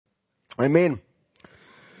Amen.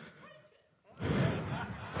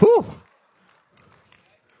 Whew.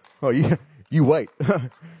 Oh, you wait. It's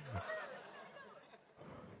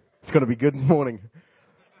going to be good morning.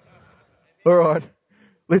 All right.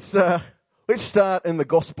 Let's start in the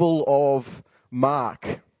Gospel of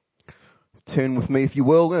Mark. Turn with me, if you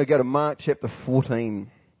will. We're going to go to Mark chapter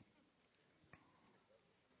 14.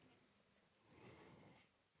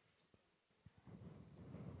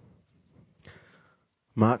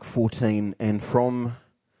 Mark 14, and from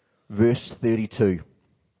verse 32.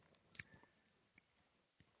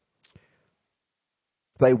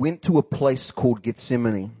 They went to a place called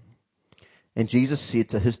Gethsemane, and Jesus said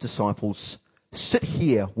to his disciples, "Sit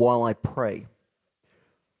here while I pray."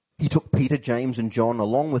 He took Peter, James, and John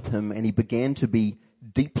along with him, and he began to be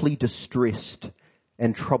deeply distressed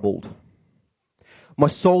and troubled. "My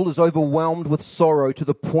soul is overwhelmed with sorrow to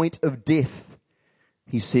the point of death,"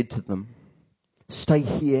 he said to them. "Stay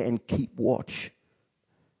here and keep watch."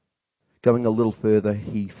 Going a little further,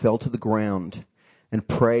 he fell to the ground and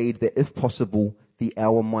prayed that if possible, the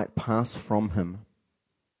hour might pass from him.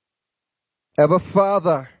 "Abba,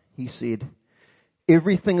 Father," he said,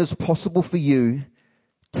 "everything is possible for you.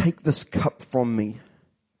 Take this cup from me.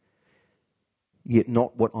 Yet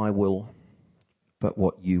not what I will, but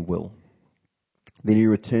what you will." Then he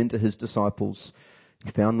returned to his disciples.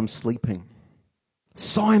 He found them sleeping.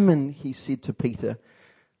 "Simon," he said to Peter,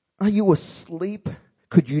 "are you asleep?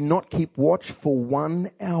 Could you not keep watch for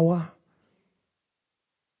 1 hour?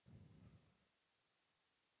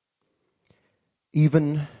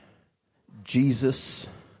 Even Jesus,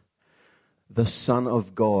 the Son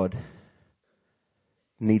of God,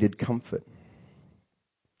 needed comfort.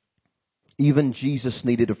 Even Jesus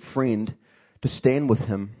needed a friend to stand with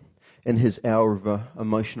him in his hour of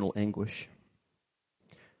emotional anguish.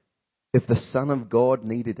 If the Son of God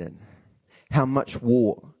needed it, how much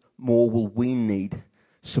more will we need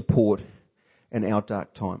support in our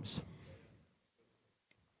dark times?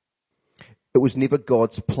 It was never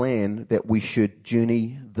God's plan that we should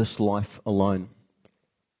journey this life alone.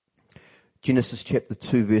 Genesis chapter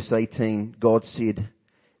 2 verse 18, God said,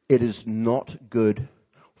 "It is not good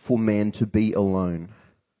for man to be alone.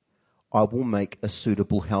 I will make a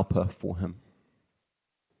suitable helper for him."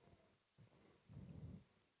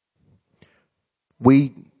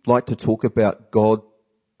 We like to talk about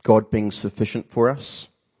God being sufficient for us,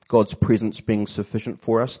 God's presence being sufficient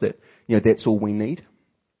for us, that, that's all we need.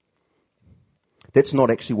 That's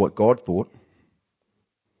not actually what God thought.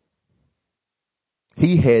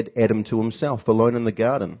 He had Adam to himself, alone in the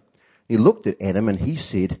garden. He looked at Adam and he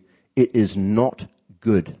said, "It is not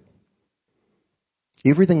good."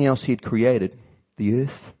 Everything else he had created, the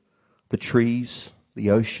earth, the trees,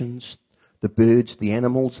 the oceans, the birds, the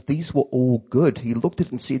animals, these were all good. He looked at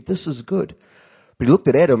it and said, "This is good." But he looked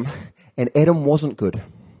at Adam, and Adam wasn't good.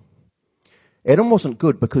 Adam wasn't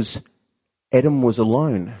good because Adam was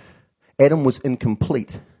alone. Adam was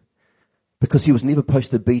incomplete because he was never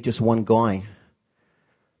supposed to be just one guy.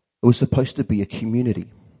 It was supposed to be a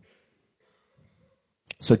community.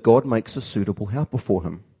 So God makes a suitable helper for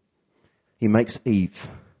him. He makes Eve.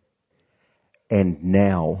 And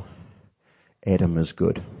now Adam is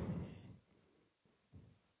good.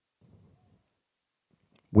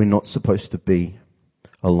 We're not supposed to be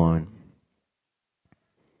alone.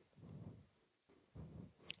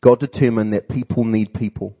 God determined that people need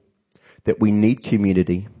people, that we need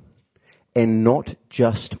community, and not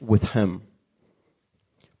just with him,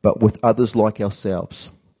 but with others like ourselves,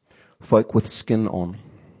 folk with skin on.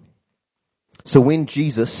 So when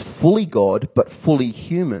Jesus, fully God but fully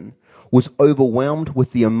human, was overwhelmed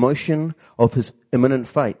with the emotion of his imminent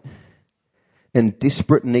fate, in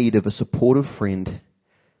desperate need of a supportive friend,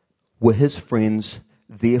 were his friends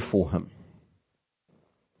there for him?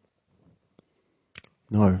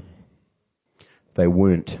 No, they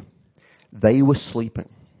weren't. They were sleeping.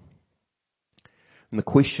 And the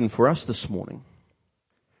question for us this morning,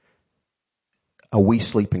 are we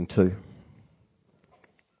sleeping too?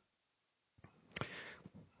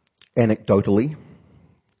 Anecdotally,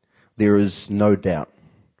 there is no doubt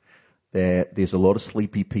that there's a lot of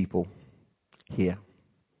sleepy people here.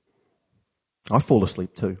 I fall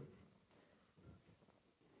asleep too.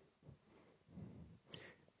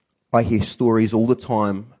 I hear stories all the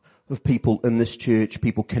time of people in this church,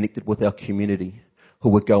 people connected with our community,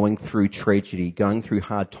 who are going through tragedy, going through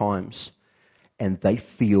hard times, and they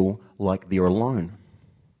feel like they're alone.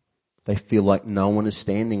 They feel like no one is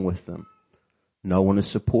standing with them. No one is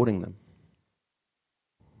supporting them.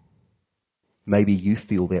 Maybe you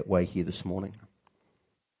feel that way here this morning.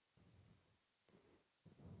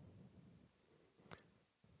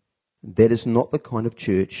 That is not the kind of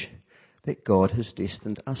church that God has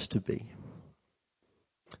destined us to be.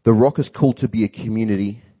 The Rock is called to be a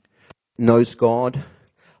community, knows God,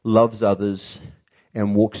 loves others,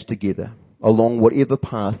 and walks together along whatever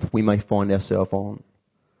path we may find ourselves on.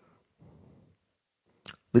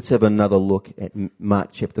 Let's have another look at Mark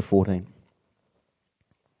chapter 14.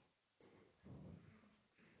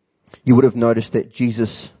 You would have noticed that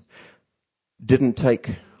Jesus didn't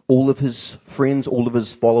take all of his friends, all of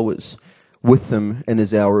his followers with him in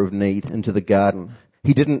his hour of need into the garden.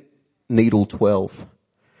 He didn't need all 12.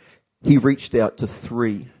 He reached out to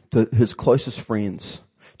 3, to his closest friends,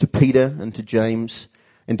 to Peter and to James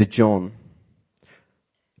and to John.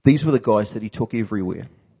 These were the guys that he took everywhere.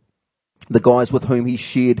 The guys with whom he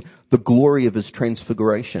shared the glory of his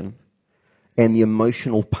transfiguration and the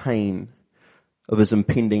emotional pain of his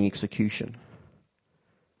impending execution.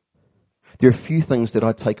 There are a few things that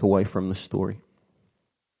I take away from this story.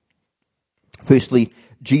 Firstly,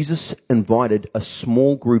 Jesus invited a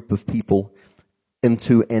small group of people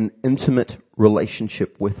into an intimate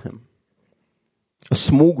relationship with him. A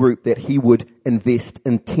small group that he would invest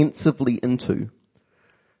intensively into,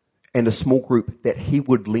 and a small group that he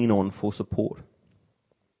would lean on for support.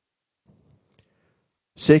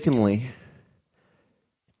 Secondly,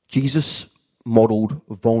 Jesus modeled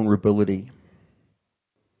vulnerability.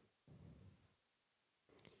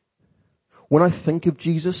 When I think of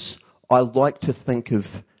Jesus, I like to think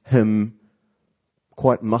of him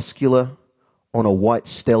quite muscular on a white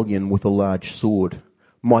stallion with a large sword,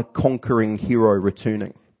 my conquering hero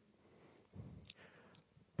returning.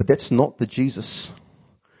 But that's not the Jesus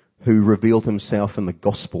who revealed himself in the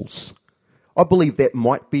Gospels. I believe that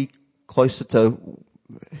might be closer to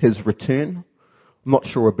his return. I'm not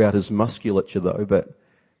sure about his musculature though, but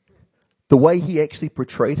the way he actually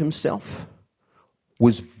portrayed himself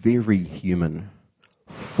was very human,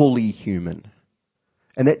 fully human.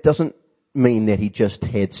 And that doesn't mean that he just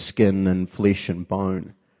had skin and flesh and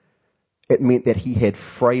bone. It meant that he had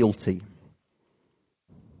frailty.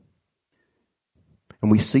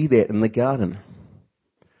 And we see that in the garden.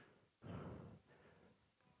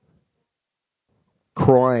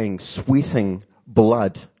 Crying, sweating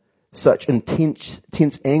blood, such intense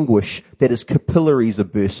anguish that his capillaries are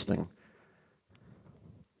bursting.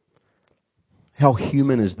 How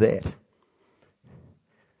human is that?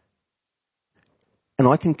 And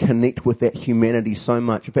I can connect with that humanity so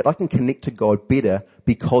much. In fact, I can connect to God better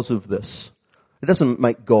because of this. It doesn't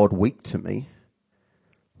make God weak to me.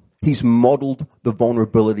 He's modeled the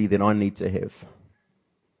vulnerability that I need to have.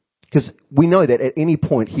 Because we know that at any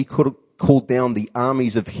point he could have called down the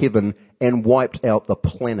armies of heaven and wiped out the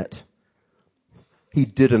planet. He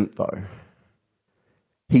didn't though.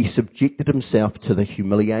 He subjected himself to the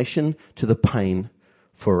humiliation, to the pain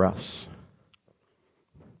for us.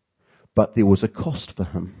 But there was a cost for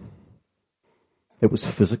him. It was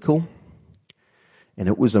physical and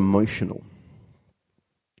it was emotional.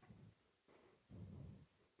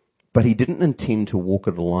 But he didn't intend to walk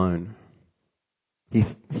it alone.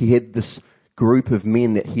 He had this group of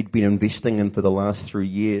men that he'd been investing in for the last 3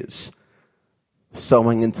 years,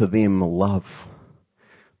 sowing into them love,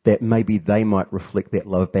 that maybe they might reflect that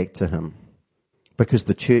love back to him. Because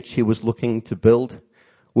the church he was looking to build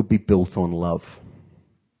would be built on love.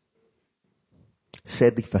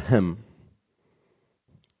 Sadly for him,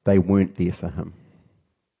 they weren't there for him.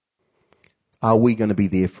 Are we going to be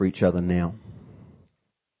there for each other now?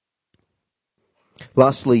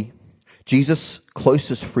 Lastly, Jesus'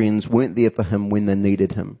 closest friends weren't there for him when they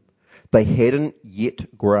needed him. They hadn't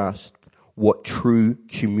yet grasped what true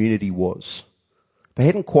community was. They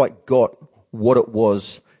hadn't quite got what it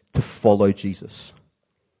was to follow Jesus.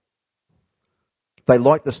 They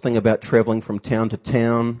liked this thing about traveling from town to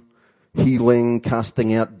town, healing,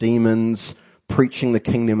 casting out demons, preaching the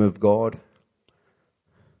kingdom of God.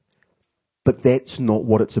 But that's not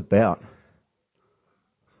what it's about.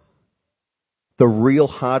 The real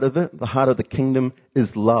heart of it, the heart of the kingdom,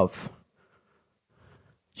 is love.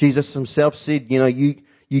 Jesus himself said,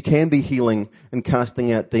 you can be healing and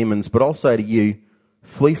casting out demons, but I'll say to you,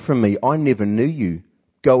 flee from me. I never knew you.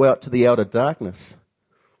 Go out to the outer darkness.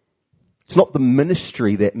 It's not the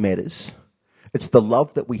ministry that matters. It's the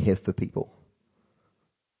love that we have for people.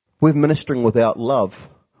 We're ministering without love.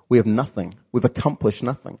 We have nothing. We've accomplished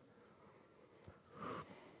nothing.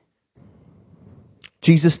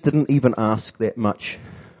 Jesus didn't even ask that much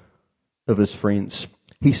of his friends.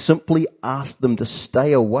 He simply asked them to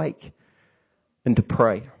stay awake and to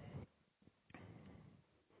pray.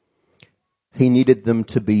 He needed them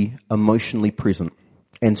to be emotionally present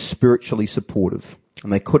and spiritually supportive.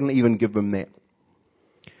 And they couldn't even give him that,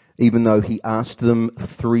 even though he asked them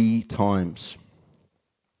 3 times.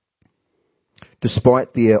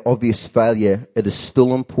 Despite their obvious failure, it is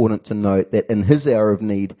still important to note that in his hour of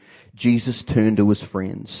need, Jesus turned to his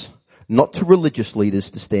friends, not to religious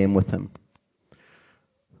leaders to stand with him.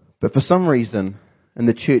 But for some reason, in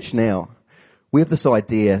the church now, we have this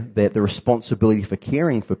idea that the responsibility for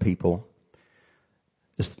caring for people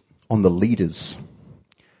is on the leaders.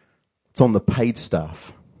 It's on the paid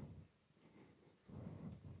staff.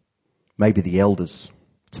 Maybe the elders.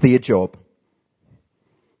 It's their job.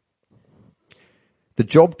 The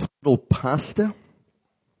job title pastor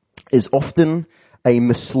is often a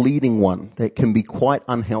misleading one that can be quite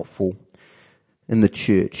unhelpful in the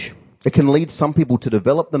church. It can lead some people to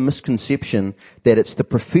develop the misconception that it's the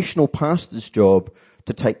professional pastor's job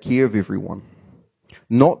to take care of everyone,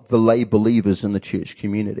 not the lay believers in the church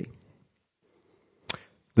community.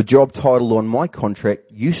 The job title on my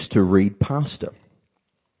contract used to read pastor,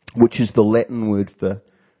 which is the Latin word for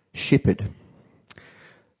shepherd.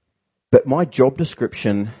 But my job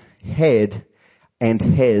description had and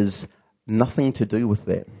has nothing to do with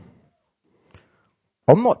that.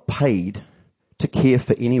 I'm not paid to care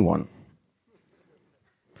for anyone.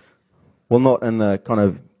 Well, not in the kind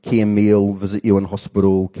of care meal, visit you in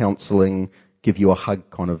hospital, counselling, give you a hug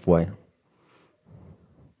kind of way.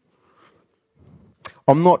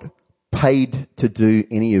 I'm not paid to do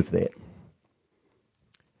any of that.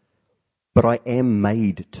 But I am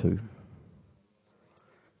made to.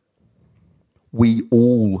 We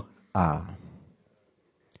all are.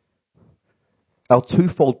 Our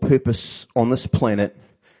twofold purpose on this planet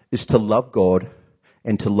is to love God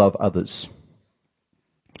and to love others.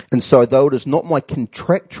 And so though it is not my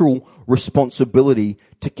contractual responsibility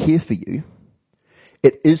to care for you,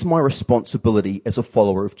 it is my responsibility as a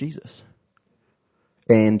follower of Jesus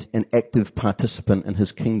and an active participant in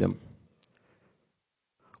his kingdom.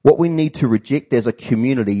 What we need to reject as a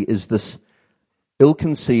community is this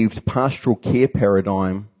ill-conceived pastoral care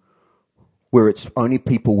paradigm where it's only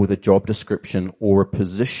people with a job description or a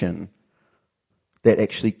position that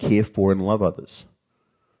actually care for and love others.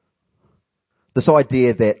 This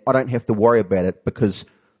idea that I don't have to worry about it because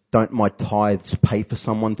don't my tithes pay for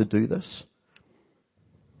someone to do this?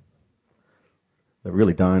 They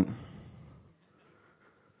really don't.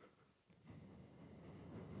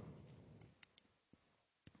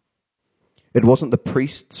 It wasn't the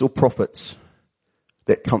priests or prophets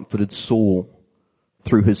that comforted Saul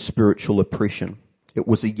through his spiritual oppression. It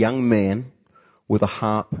was a young man with a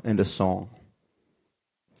harp and a song.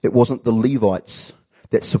 It wasn't the Levites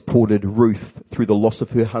that supported Ruth through the loss of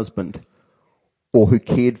her husband or who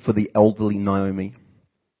cared for the elderly Naomi.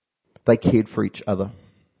 They cared for each other.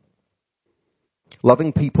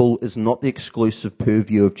 Loving people is not the exclusive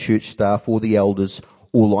purview of church staff or the elders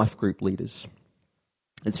or life group leaders.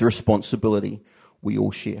 It's a responsibility we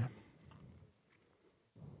all share.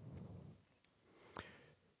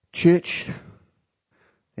 Church,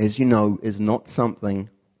 as you know, is not something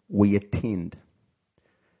we attend.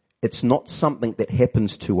 It's not something that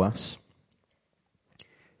happens to us.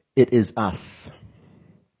 It is us.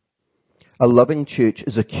 A loving church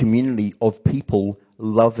is a community of people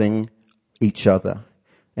loving each other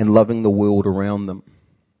and loving the world around them.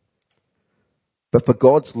 But for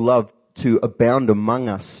God's love to abound among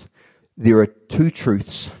us, there are two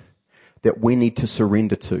truths that we need to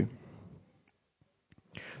surrender to.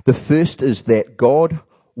 The first is that God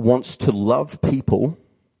wants to love people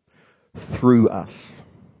through us.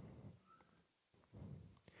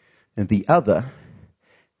 And the other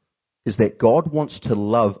is that God wants to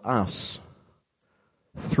love us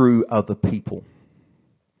through other people.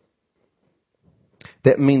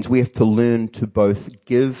 That means we have to learn to both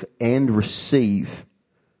give and receive.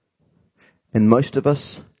 And most of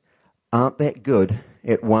us aren't that good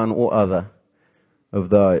at one or other of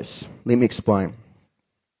those. Let me explain.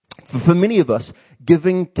 For many of us,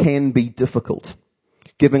 giving can be difficult.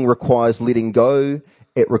 Giving requires letting go.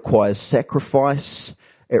 It requires sacrifice.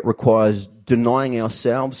 It requires denying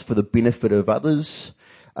ourselves for the benefit of others.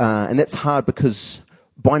 And that's hard because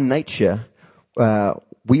by nature,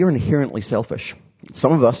 we are inherently selfish.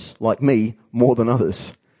 Some of us, like me, more than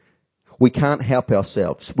others. We can't help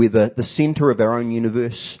ourselves. We're the center of our own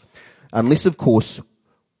universe. Unless, of course,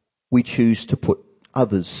 we choose to put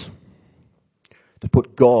others, to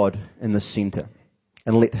put God in the center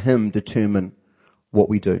and let him determine what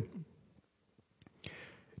we do.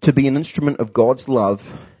 To be an instrument of God's love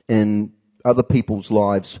in other people's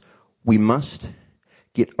lives, we must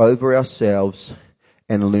get over ourselves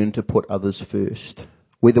and learn to put others first,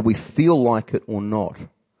 whether we feel like it or not.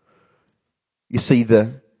 You see,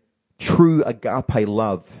 the true agape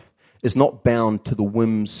love is not bound to the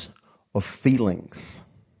whims of feelings.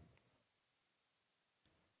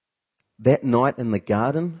 that night in the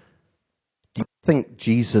garden, do you think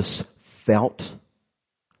Jesus felt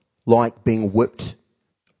like being whipped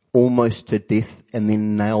almost to death and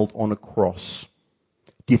then nailed on a cross?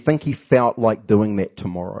 Do you think he felt like doing that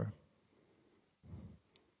tomorrow?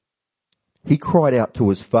 He cried out to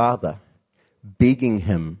his Father, begging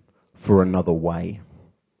him for another way.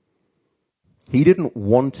 He didn't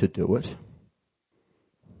want to do it,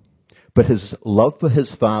 but his love for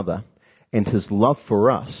his Father and his love for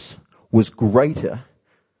us was greater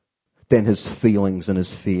than his feelings and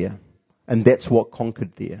his fear. And that's what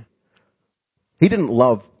conquered there. He didn't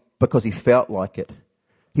love because he felt like it.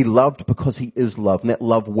 He loved because he is love, and that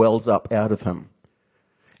love wells up out of him.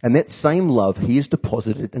 And that same love he has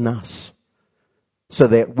deposited in us, so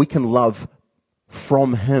that we can love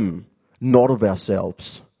from him, not of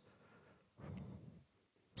ourselves.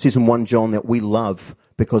 It says in 1 John that we love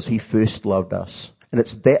because he first loved us. And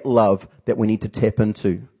it's that love that we need to tap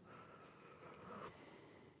into.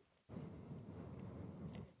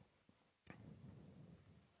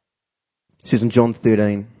 It says in John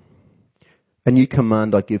 13, "A new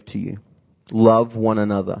command I give to you, love one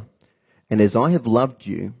another. And as I have loved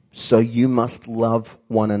you, so you must love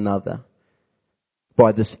one another.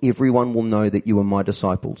 By this everyone will know that you are my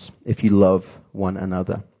disciples, if you love one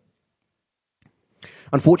another."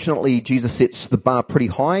 Unfortunately, Jesus sets the bar pretty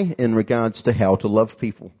high in regards to how to love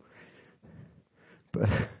people.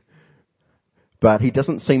 But he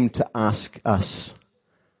doesn't seem to ask us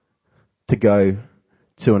to go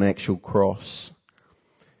to an actual cross.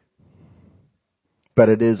 But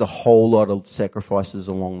it is a whole lot of sacrifices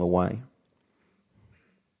along the way.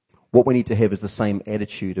 What we need to have is the same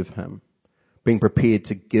attitude of him, being prepared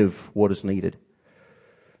to give what is needed.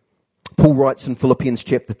 Paul writes in Philippians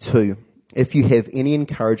chapter 2, "If you have any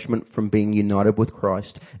encouragement from being united with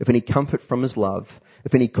Christ, if any comfort from his love,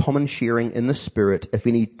 if any common sharing in the Spirit, if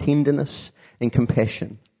any tenderness and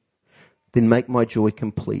compassion, then make my joy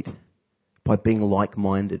complete by being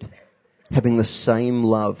like-minded, having the same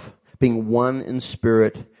love, being one in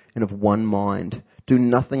spirit and of one mind. Do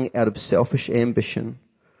nothing out of selfish ambition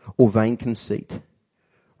or vain conceit.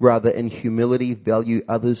 Rather, in humility, value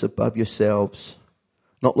others above yourselves,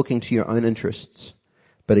 not looking to your own interests,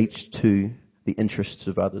 but each to the interests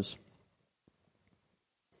of others."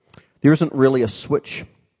 There isn't really a switch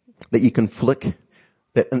that you can flick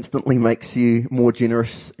that instantly makes you more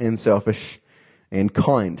generous and selfish and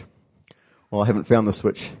kind. Well, I haven't found the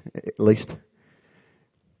switch, at least.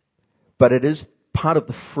 But it is part of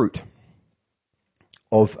the fruit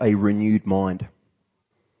of a renewed mind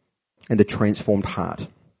and a transformed heart.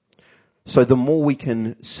 So the more we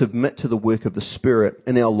can submit to the work of the Spirit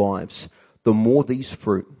in our lives, the more these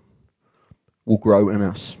fruit will grow in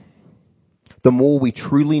us. The more we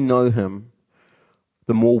truly know him,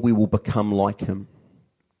 the more we will become like him.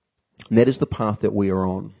 And that is the path that we are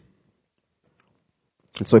on.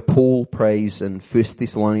 And so Paul prays in 1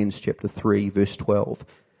 Thessalonians chapter 3, verse 12,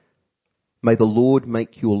 "May the Lord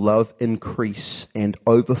make your love increase and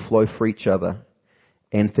overflow for each other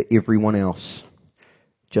and for everyone else,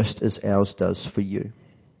 just as ours does for you."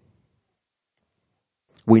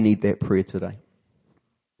 We need that prayer today.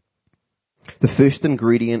 The first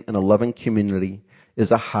ingredient in a loving community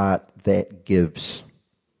is a heart that gives.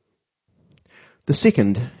 The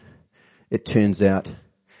second, it turns out,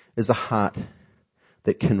 is a heart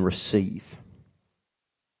that can receive.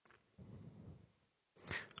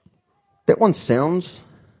 That one sounds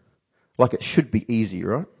like it should be easy,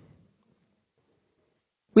 right?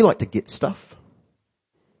 We like to get stuff.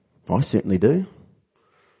 I certainly do.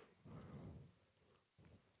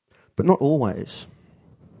 But not always.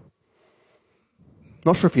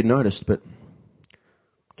 Not sure if you noticed, but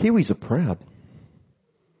Kiwis are proud.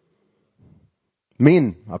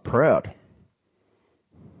 Men are proud.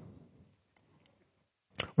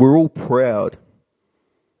 We're all proud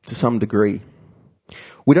to some degree.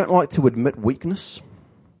 We don't like to admit weakness.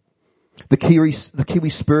 The Kiwi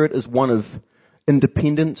spirit is one of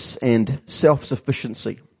independence and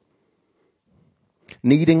self-sufficiency.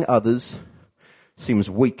 Needing others seems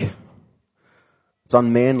weak. It's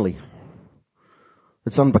unmanly.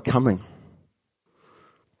 It's unbecoming.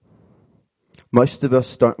 Most of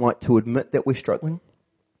us don't like to admit that we're struggling.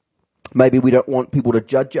 Maybe we don't want people to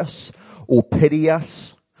judge us or pity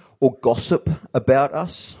us or gossip about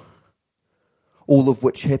us, all of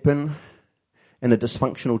which happen in a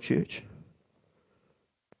dysfunctional church.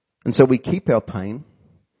 And so we keep our pain,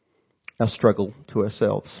 our struggle to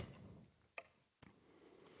ourselves.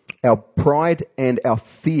 Our pride and our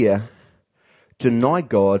fear deny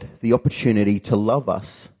God the opportunity to love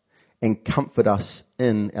us and comfort us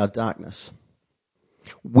in our darkness.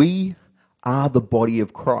 We are the body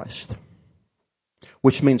of Christ.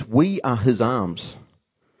 which means we are his arms.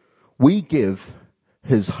 We give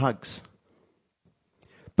his hugs.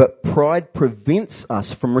 But pride prevents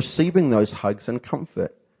us from receiving those hugs and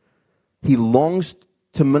comfort. He longs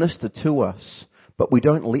to minister to us, but we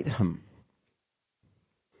don't let him.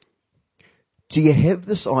 Do you have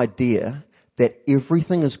this idea that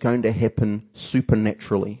everything is going to happen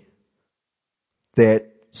supernaturally? That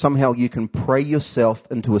somehow you can pray yourself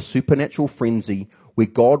into a supernatural frenzy where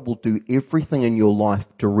God will do everything in your life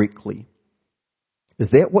directly?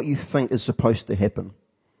 Is that what you think is supposed to happen?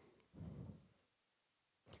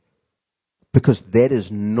 Because that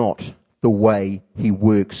is not the way he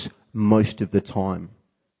works most of the time.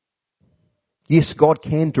 Yes, God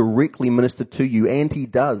can directly minister to you, and he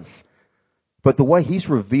does. But the way he's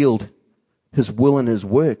revealed his will and his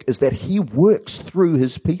work is that he works through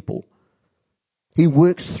his people. He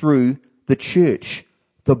works through the church,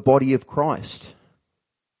 the body of Christ.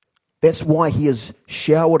 That's why he has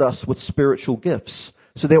showered us with spiritual gifts,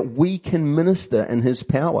 so that we can minister in his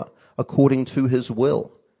power according to his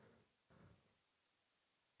will.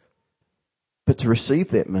 But to receive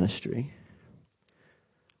that ministry,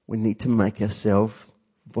 we need to make ourselves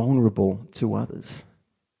vulnerable to others.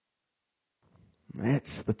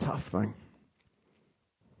 That's the tough thing.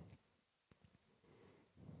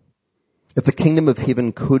 If the King of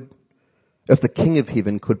Heaven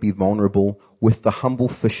could be vulnerable with the humble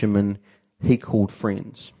fishermen he called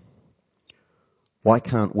friends, why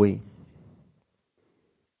can't we?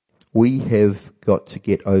 We have got to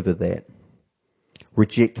get over that.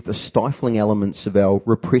 Reject the stifling elements of our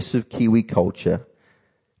repressive Kiwi culture,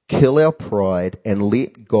 kill our pride, and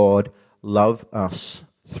let God love us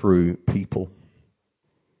through people.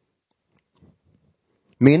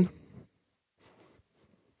 Men,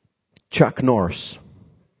 Chuck Norris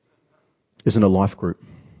is in a life group.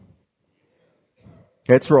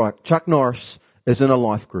 That's right, Chuck Norris is in a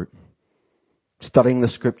life group, studying the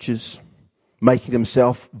scriptures, making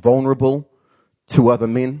himself vulnerable to other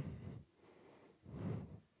men.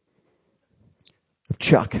 If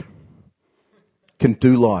Chuck can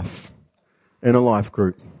do life in a life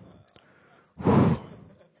group,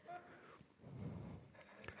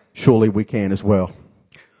 surely we can as well.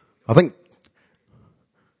 I think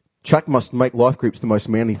Chuck must make life groups the most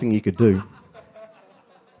manly thing you could do.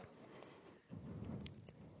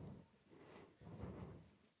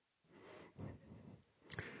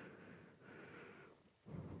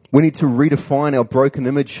 We need to redefine our broken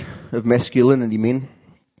image of masculinity, men,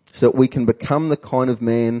 so that we can become the kind of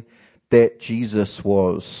man that Jesus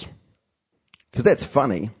was. Because that's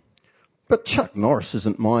funny, but Chuck Norris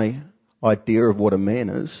isn't my idea of what a man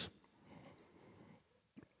is.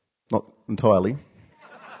 Not entirely.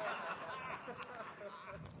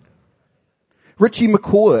 Richie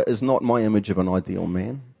McCaw is not my image of an ideal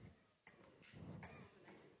man.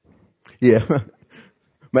 Yeah,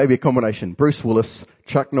 maybe a combination. Bruce Willis,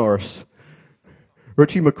 Chuck Norris,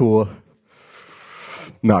 Richie McCaw.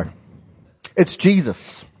 No. It's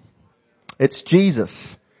Jesus. It's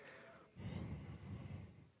Jesus.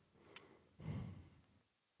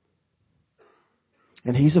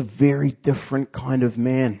 And he's a very different kind of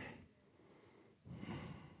man.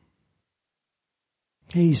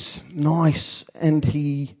 He's nice and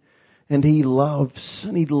he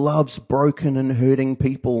loves broken and hurting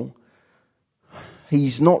people.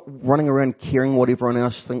 He's not running around caring what everyone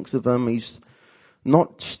else thinks of him. He's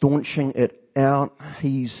not staunching it out.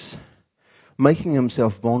 He's making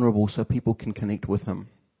himself vulnerable so people can connect with him.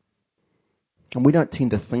 And we don't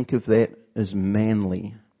tend to think of that as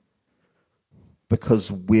manly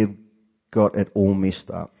because we've got it all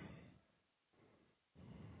messed up.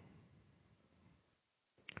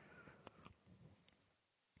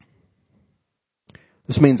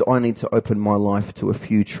 This means I need to open my life to a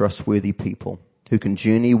few trustworthy people who can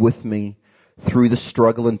journey with me through the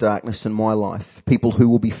struggle and darkness in my life. People who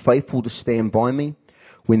will be faithful to stand by me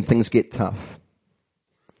when things get tough.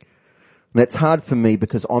 And that's hard for me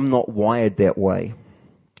because I'm not wired that way.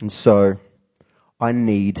 And so I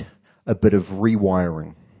need a bit of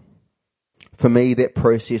rewiring. For me, that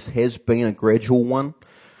process has been a gradual one,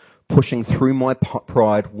 pushing through my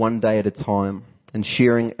pride one day at a time and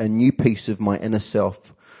sharing a new piece of my inner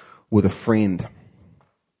self with a friend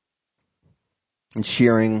and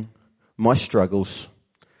sharing my struggles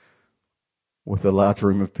with a large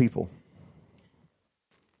room of people.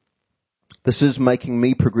 This is making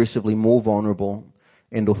me progressively more vulnerable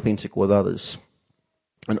and authentic with others.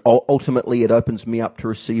 And ultimately it opens me up to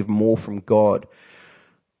receive more from God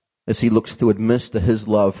as he looks to administer his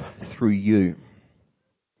love through you,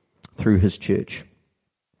 through his church.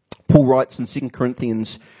 Paul writes in 2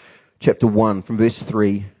 Corinthians chapter 1 from verse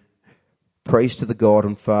 3, Praise to the God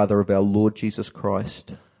and Father of our Lord Jesus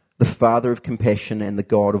Christ, the Father of compassion and the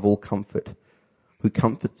God of all comfort, who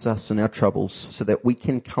comforts us in our troubles, so that we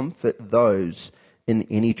can comfort those in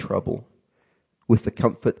any trouble with the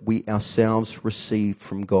comfort we ourselves receive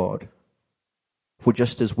from God. For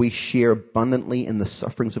just as we share abundantly in the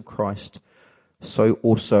sufferings of Christ, so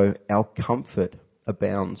also our comfort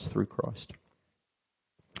abounds through Christ.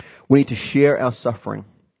 We need to share our suffering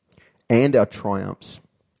and our triumphs.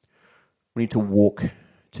 We need to walk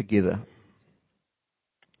together.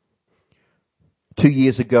 2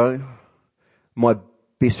 years ago, my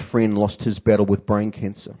best friend lost his battle with brain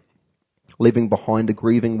cancer, leaving behind a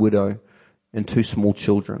grieving widow and 2 small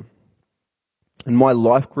children. In my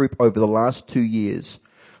life group over the last 2 years,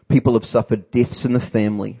 people have suffered deaths in the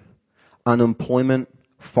family, unemployment,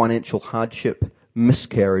 financial hardship,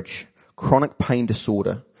 miscarriage, chronic pain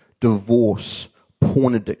disorder, divorce,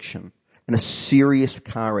 porn addiction, and a serious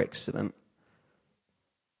car accident.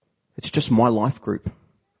 It's just my life group.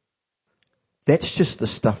 That's just the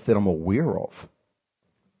stuff that I'm aware of.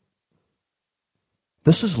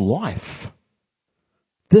 This is life.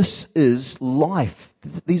 This is life.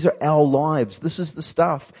 These are our lives. This is the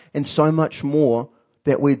stuff and so much more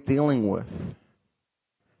that we're dealing with.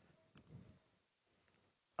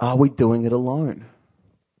 Are we doing it alone?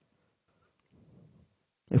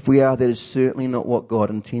 If we are, that is certainly not what God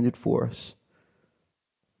intended for us.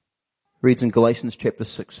 It reads in Galatians chapter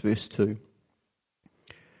 6 verse 2.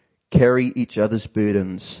 Carry each other's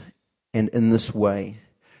burdens, and in this way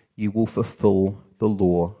you will fulfill the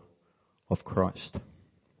law of Christ.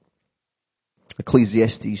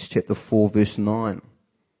 Ecclesiastes chapter 4 verse 9.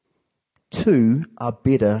 2 are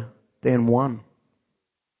better than 1,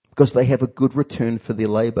 because they have a good return for their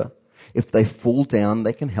labor. If they fall down,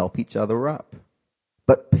 they can help each other up.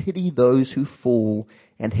 But pity those who fall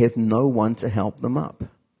and have no one to help them up.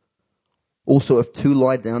 Also, if 2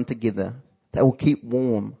 lie down together, they will keep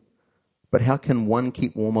warm. But how can 1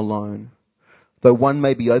 keep warm alone? Though 1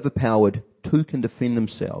 may be overpowered, 2 can defend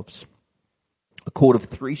themselves. A cord of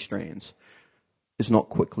 3 strands is not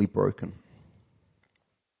quickly broken.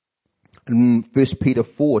 In 1 Peter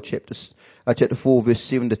 4, chapter 4, verse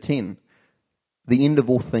 7 to 10, the end of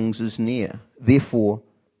all things is near. Therefore,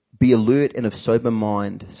 be alert and of sober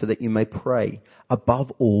mind, so that you may pray.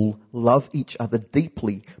 Above all, love each other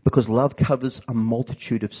deeply, because love covers a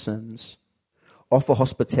multitude of sins. Offer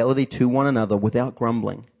hospitality to one another without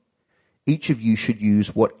grumbling. Each of you should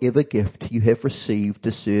use whatever gift you have received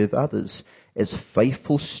to serve others as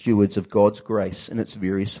faithful stewards of God's grace in its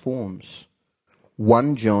various forms.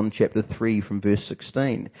 1 John chapter 3 from verse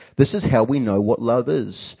 16. This is how we know what love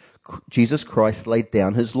is. Jesus Christ laid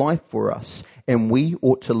down his life for us, and we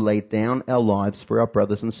ought to lay down our lives for our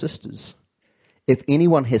brothers and sisters. If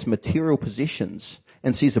anyone has material possessions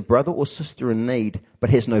and sees a brother or sister in need,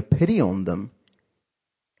 but has no pity on them,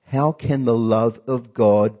 how can the love of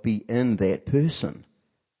God be in that person?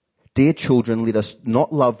 Dear children, let us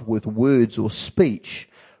not love with words or speech,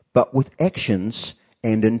 but with actions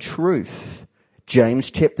and in truth.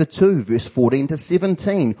 James chapter 2, verse 14 to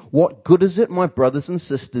 17. What good is it, my brothers and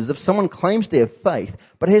sisters, if someone claims to have faith,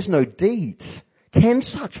 but has no deeds? Can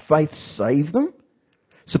such faith save them?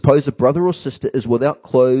 Suppose a brother or sister is without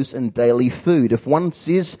clothes and daily food. If one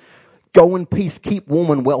says, go in peace, keep warm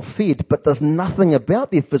and well fed, but does nothing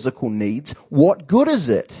about their physical needs, what good is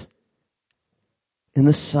it? In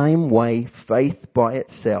the same way, faith by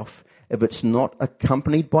itself, if it's not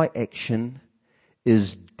accompanied by action,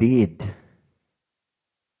 is dead.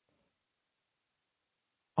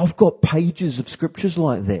 I've got pages of scriptures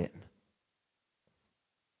like that.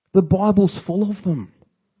 The Bible's full of them.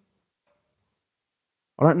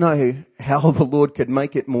 I don't know how the Lord could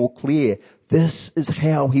make it more clear. This is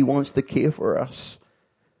how he wants to care for us.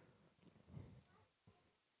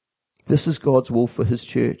 This is God's will for his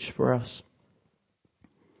church, for us.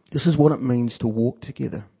 This is what it means to walk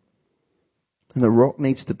together. And the Rock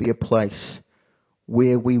needs to be a place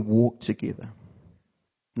where we walk together,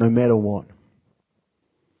 no matter what.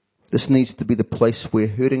 This needs to be the place where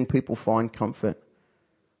hurting people find comfort,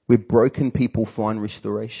 where broken people find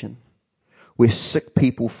restoration, where sick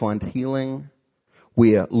people find healing,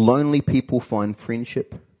 where lonely people find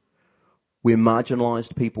friendship, where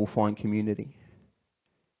marginalized people find community.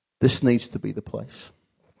 This needs to be the place.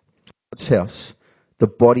 God's house, the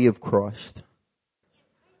body of Christ,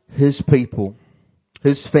 his people,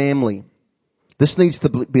 his family. This needs to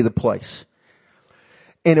be the place.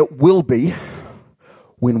 And it will be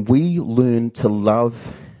when we learn to love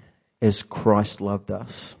as Christ loved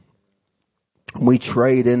us. We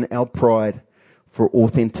trade in our pride for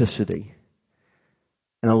authenticity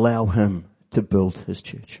and allow him to build his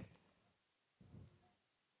church.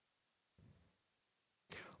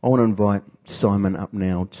 I want to invite Simon up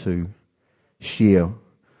now to share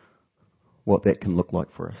what that can look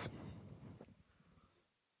like for us.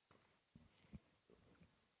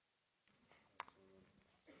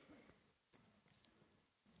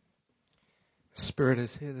 Spirit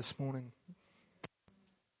is here this morning.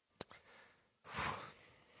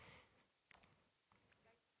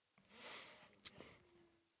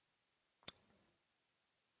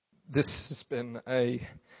 This has been a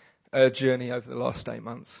journey over the last 8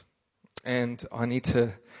 months, and I need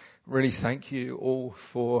to really thank you all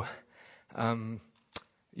for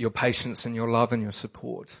your patience and your love and your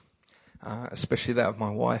support, especially that of my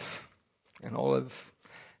wife and Olive,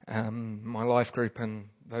 my life group and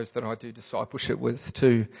those that I do discipleship with,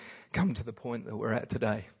 to come to the point that we're at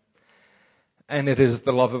today. And it is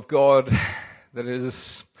the love of God that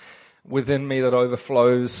is within me that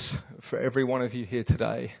overflows for every one of you here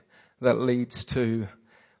today that leads to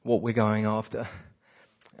what we're going after.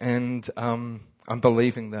 And I'm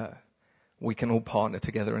believing that we can all partner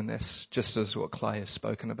together in this, just as what Clay has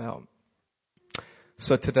spoken about.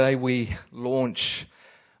 So today we launch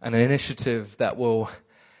an initiative that will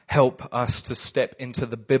help us to step into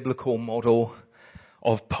the biblical model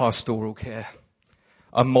of pastoral care.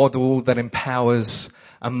 A model that empowers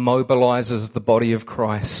and mobilizes the body of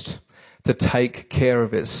Christ to take care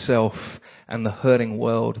of itself and the hurting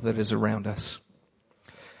world that is around us.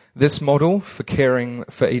 This model for caring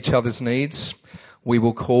for each other's needs, we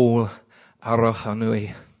will call Aroha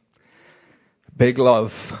Nui. Big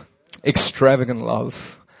love, extravagant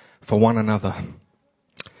love for one another.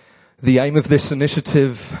 The aim of this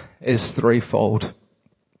initiative is threefold.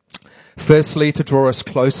 Firstly, to draw us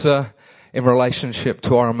closer in relationship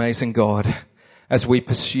to our amazing God as we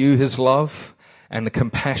pursue His love and the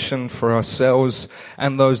compassion for ourselves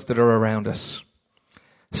and those that are around us.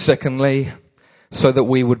 Secondly, so that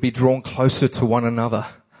we would be drawn closer to one another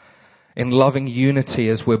in loving unity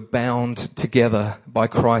as we're bound together by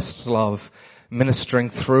Christ's love, ministering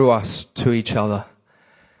through us to each other.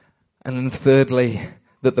 And then thirdly,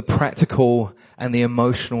 that the practical and the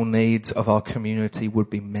emotional needs of our community would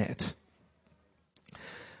be met.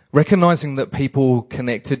 Recognizing that people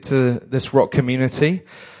connected to this rock community,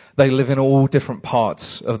 they live in all different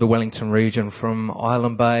parts of the Wellington region, from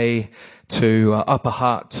Island Bay to Upper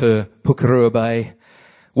Hutt to Pukerua Bay.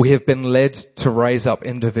 We have been led to raise up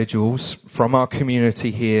individuals from our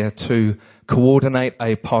community here to coordinate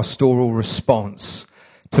a pastoral response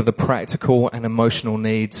to the practical and emotional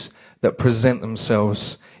needs that present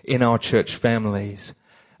themselves in our church families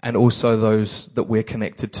and also those that we're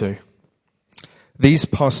connected to. These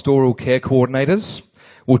pastoral care coordinators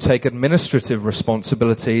will take administrative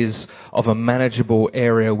responsibilities of a manageable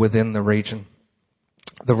area within the region.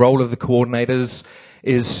 The role of the coordinators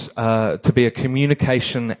is to be a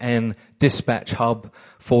communication and dispatch hub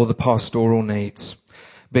for the pastoral needs,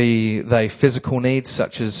 be they physical needs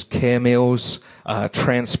such as care meals,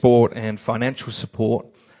 transport and financial support,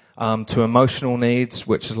 to emotional needs,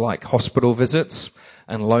 which is like hospital visits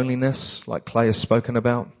and loneliness, like Clay has spoken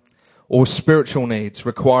about, or spiritual needs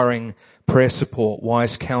requiring prayer support,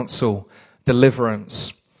 wise counsel,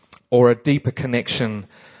 deliverance, or a deeper connection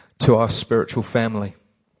to our spiritual family.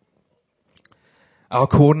 Our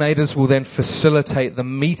coordinators will then facilitate the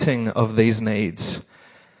meeting of these needs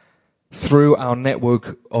through our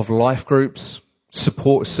network of life groups,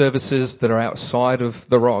 support services that are outside of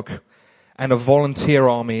the rock, and a volunteer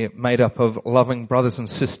army made up of loving brothers and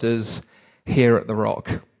sisters here at the rock.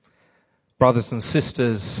 Brothers and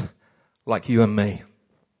sisters like you and me.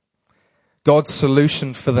 God's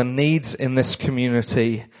solution for the needs in this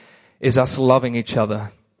community is us loving each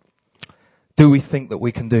other. Do we think that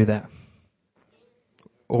we can do that?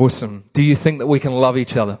 Awesome. Do you think that we can love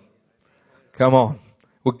each other? Come on.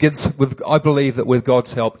 I believe that with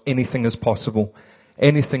God's help, anything is possible.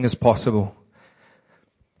 Anything is possible.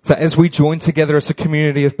 So as we join together as a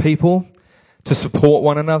community of people to support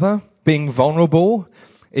one another, being vulnerable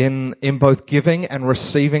in both giving and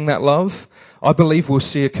receiving that love, I believe we'll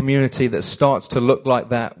see a community that starts to look like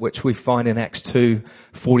that which we find in Acts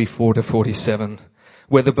 2:44-47,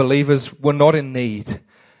 where the believers were not in need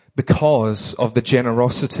because of the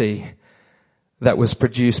generosity that was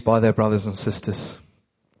produced by their brothers and sisters.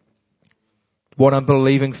 What I'm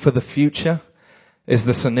believing for the future is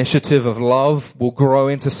this initiative of love will grow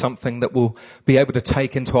into something that we'll be able to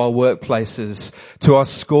take into our workplaces, to our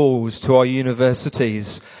schools, to our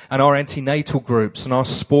universities, and our antenatal groups and our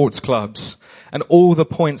sports clubs, and all the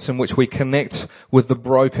points in which we connect with the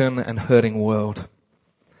broken and hurting world.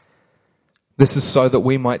 This is so that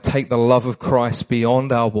we might take the love of Christ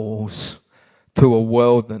beyond our walls to a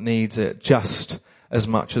world that needs it just as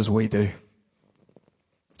much as we do.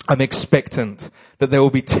 I'm expectant that there will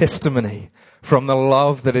be testimony from the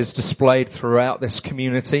love that is displayed throughout this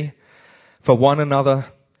community for one another,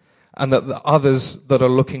 and that the others that are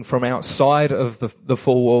looking from outside of the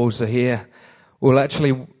four walls are here will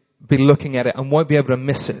actually be looking at it and won't be able to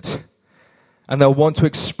miss it. And they'll want to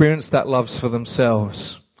experience that love for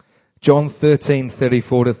themselves. John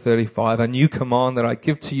 13:34-35, a new command that I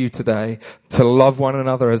give to you today, to love one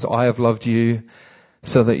another as I have loved you,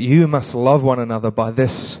 so that you must love one another. By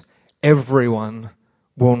this, everyone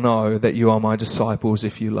will know that you are my disciples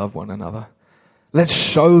if you love one another. Let's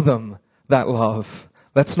show them that love.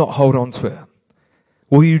 Let's not hold on to it.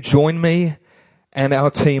 Will you join me and our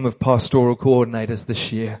team of pastoral coordinators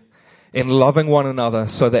this year in loving one another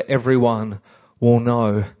so that everyone will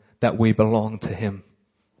know that we belong to him?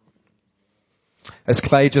 As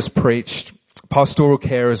Clay just preached, pastoral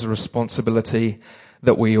care is a responsibility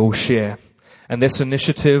that we all share. And this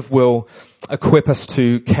initiative will equip us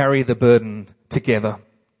to carry the burden together.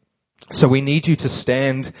 So we need you to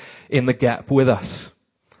stand in the gap with us.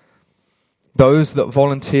 Those that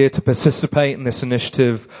volunteer to participate in this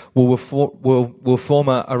initiative will form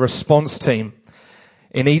a response team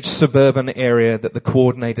in each suburban area that the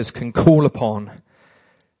coordinators can call upon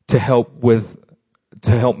to help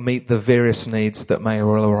meet the various needs that may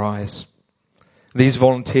arise. These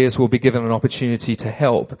volunteers will be given an opportunity to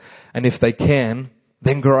help, and if they can,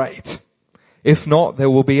 then great. If not, there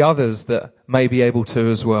will be others that may be able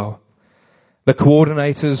to as well. The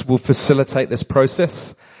coordinators will facilitate this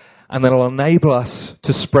process, and they'll enable us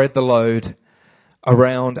to spread the load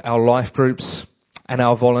around our life groups and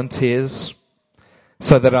our volunteers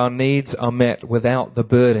so that our needs are met without the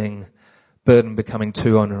burden becoming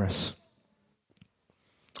too onerous.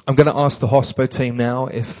 I'm going to ask the hospo team now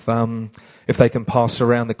if they can pass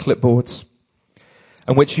around the clipboards,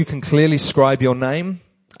 in which you can clearly scribe your name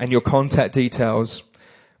and your contact details,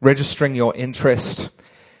 registering your interest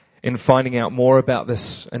in finding out more about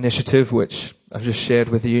this initiative, which I've just shared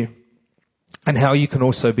with you, and how you can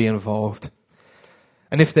also be involved.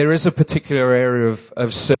 And if there is a particular area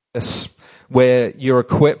of service where you're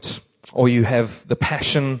equipped or you have the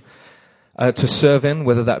passion to serve in,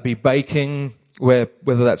 whether that be baking, whether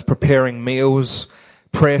that's preparing meals,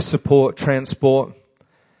 prayer support, transport,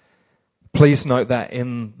 please note that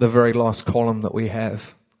in the very last column that we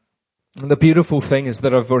have. And the beautiful thing is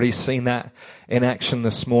that I've already seen that in action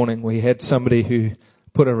this morning. We had somebody who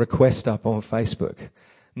put a request up on Facebook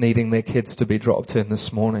needing their kids to be dropped in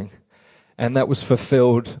this morning. And that was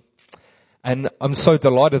fulfilled. And I'm so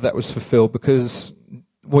delighted that was fulfilled, because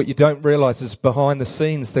what you don't realize is behind the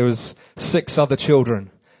scenes there was 6 other children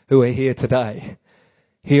who are here today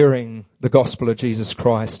hearing the gospel of Jesus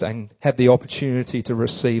Christ and had the opportunity to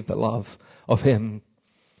receive the love of him.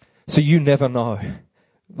 So you never know.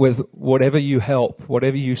 With whatever you help,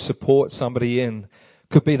 whatever you support somebody in,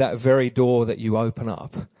 could be that very door that you open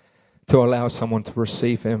up to allow someone to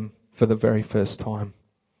receive him for the very first time.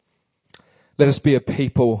 Let us be a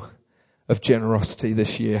people of generosity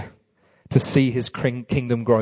this year to see his kingdom grow.